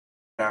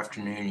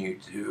Afternoon,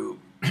 YouTube.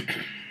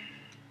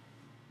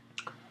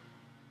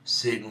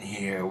 Sitting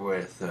here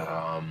with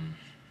a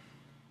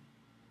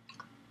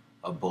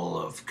bowl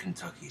of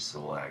Kentucky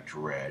Select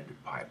red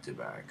pipe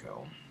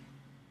tobacco.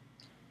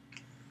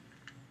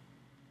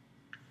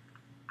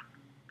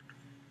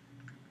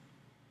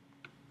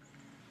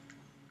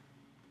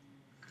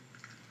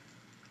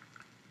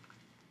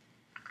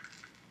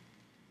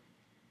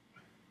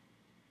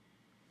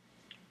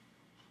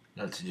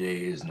 Now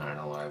today is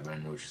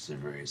 9/11, which is a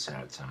very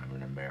sad time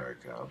in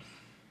America.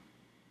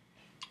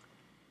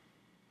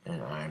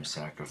 And I am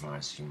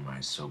sacrificing my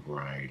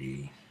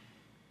sobriety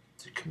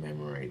to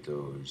commemorate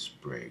those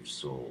brave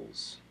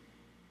souls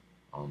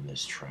on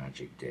this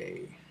tragic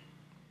day.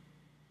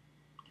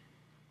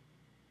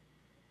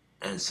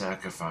 And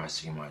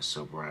sacrificing my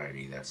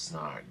sobriety, that's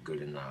not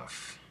good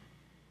enough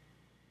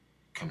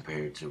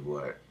compared to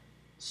what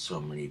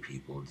so many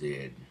people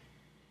did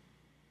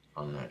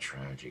on that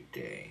tragic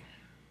day.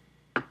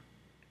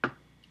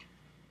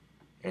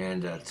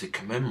 And to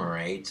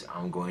commemorate,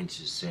 I'm going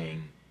to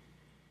sing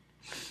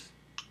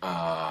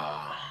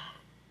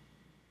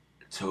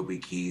Toby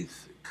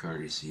Keith,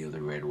 courtesy of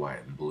the Red,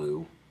 White, and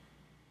Blue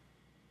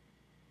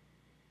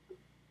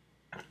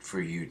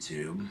for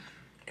YouTube.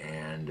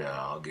 And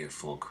I'll give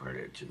full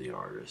credit to the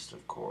artist,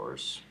 of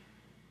course.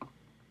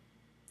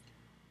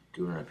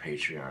 Doing a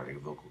patriotic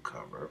vocal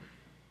cover.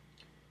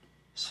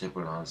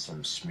 Sipping on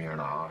some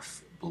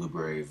Smirnoff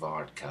blueberry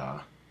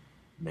vodka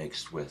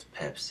mixed with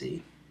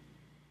Pepsi.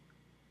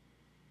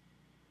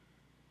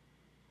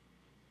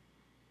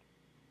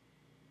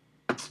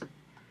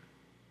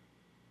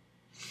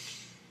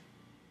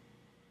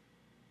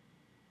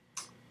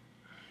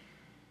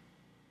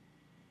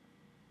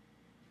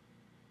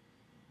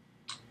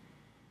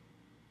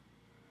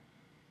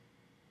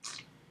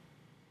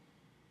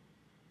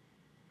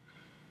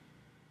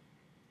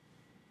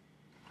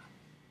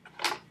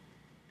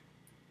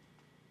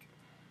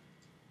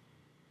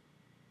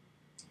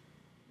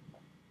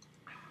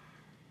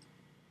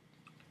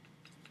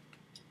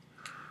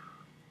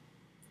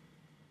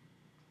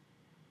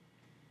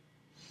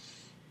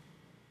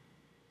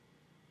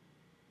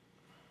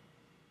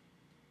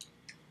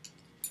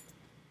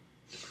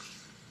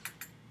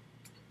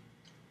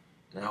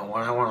 Now,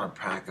 when I want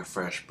to pack a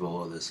fresh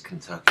bowl of this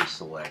Kentucky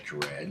Select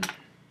Red,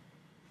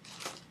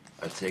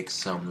 I take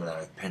some that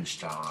I've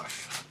pinched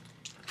off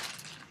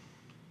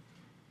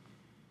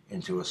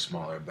into a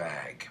smaller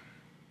bag.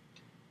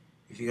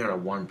 If you got a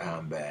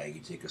 1-pound bag,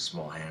 you take a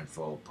small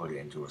handful, put it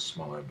into a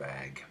smaller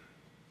bag.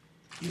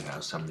 You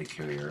have something to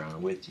carry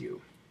around with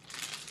you.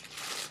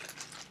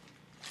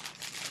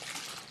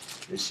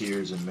 This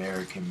here is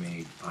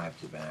American-made pipe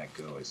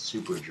tobacco. It's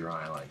super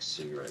dry like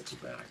cigarette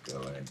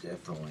tobacco, and it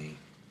definitely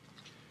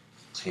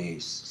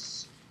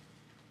tastes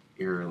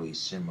eerily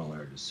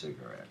similar to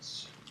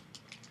cigarettes.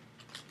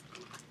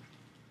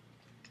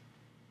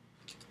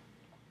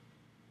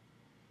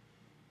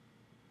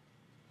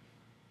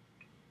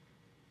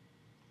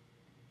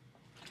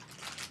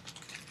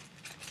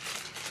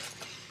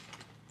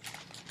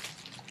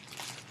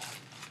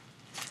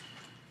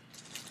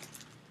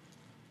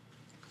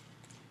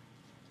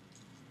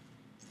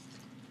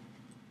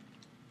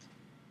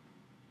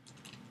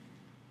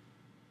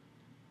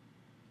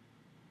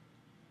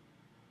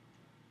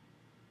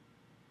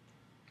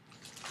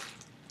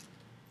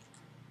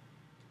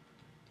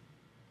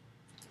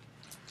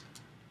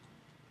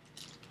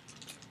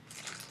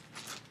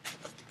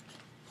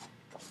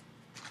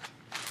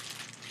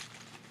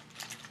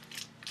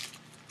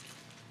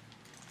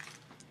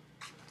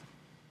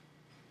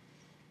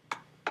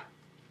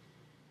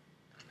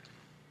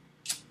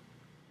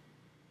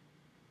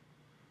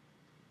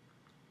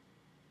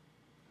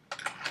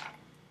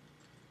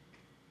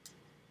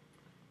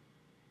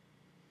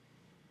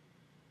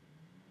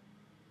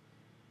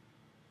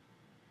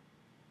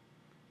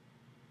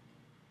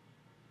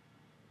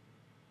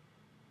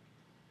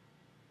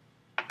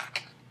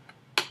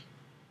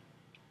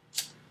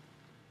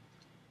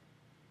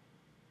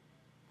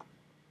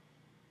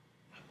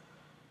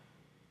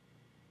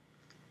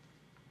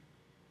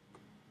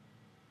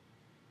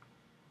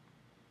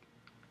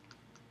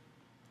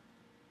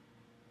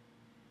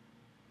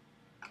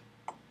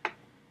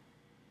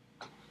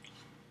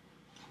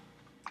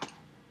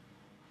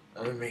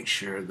 Let me make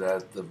sure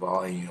that the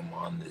volume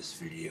on this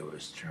video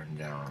is turned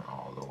down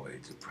all the way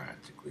to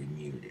practically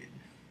muted.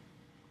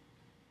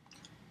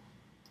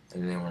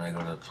 And then when I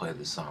go to play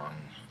the song,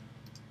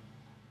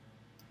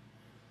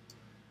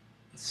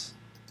 it's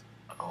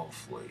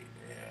hopefully,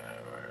 yeah,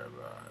 right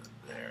about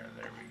there.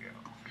 There we go.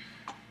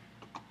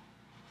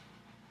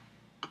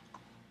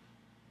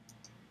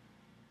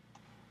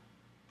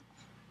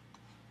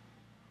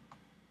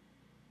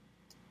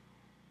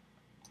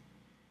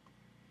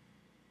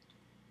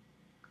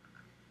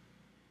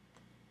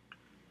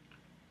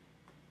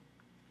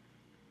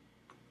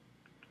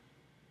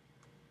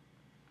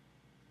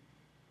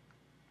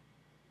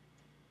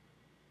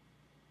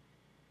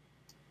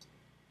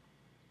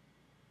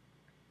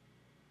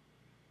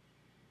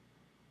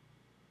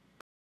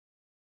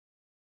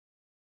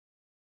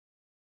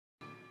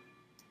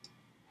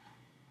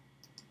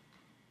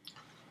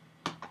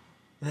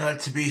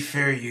 To be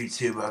fair,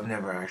 YouTube, I've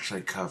never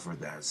actually covered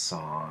that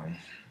song.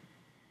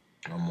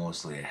 I'm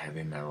mostly a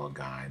heavy metal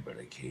guy, but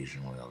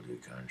occasionally I'll do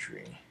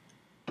country.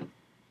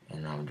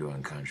 And I'm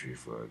doing country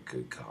for a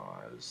good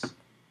cause.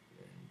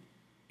 And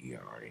you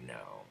already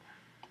know.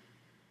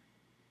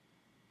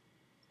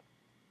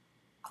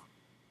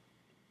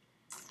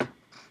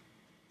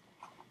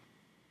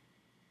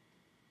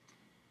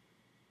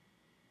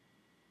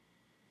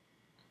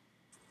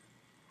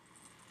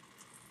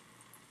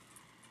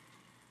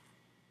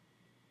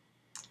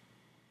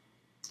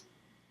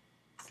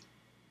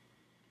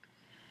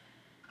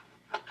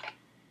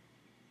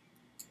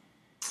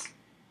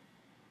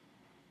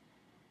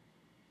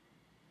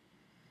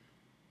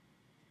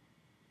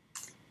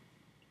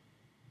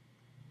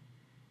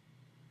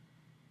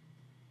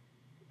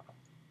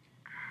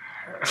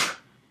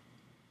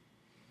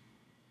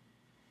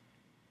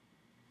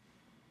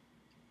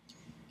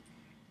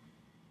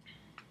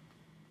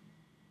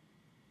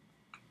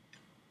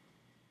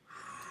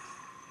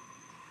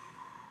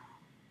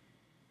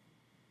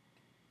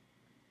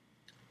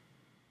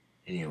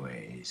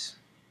 Anyways,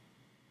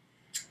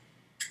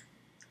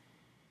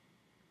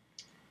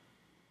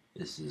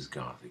 this is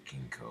Gothic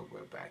King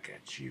Cobra back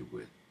at you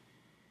with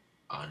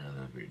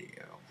another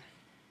video.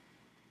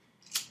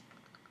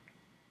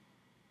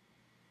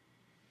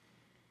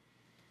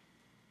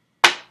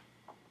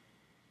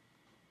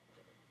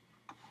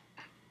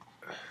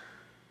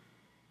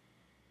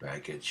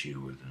 Back at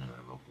you with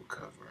another vocal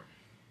cover.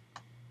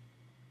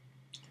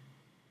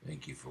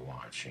 Thank you for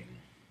watching.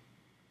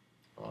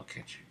 I'll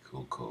catch you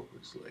cool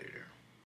cobras later.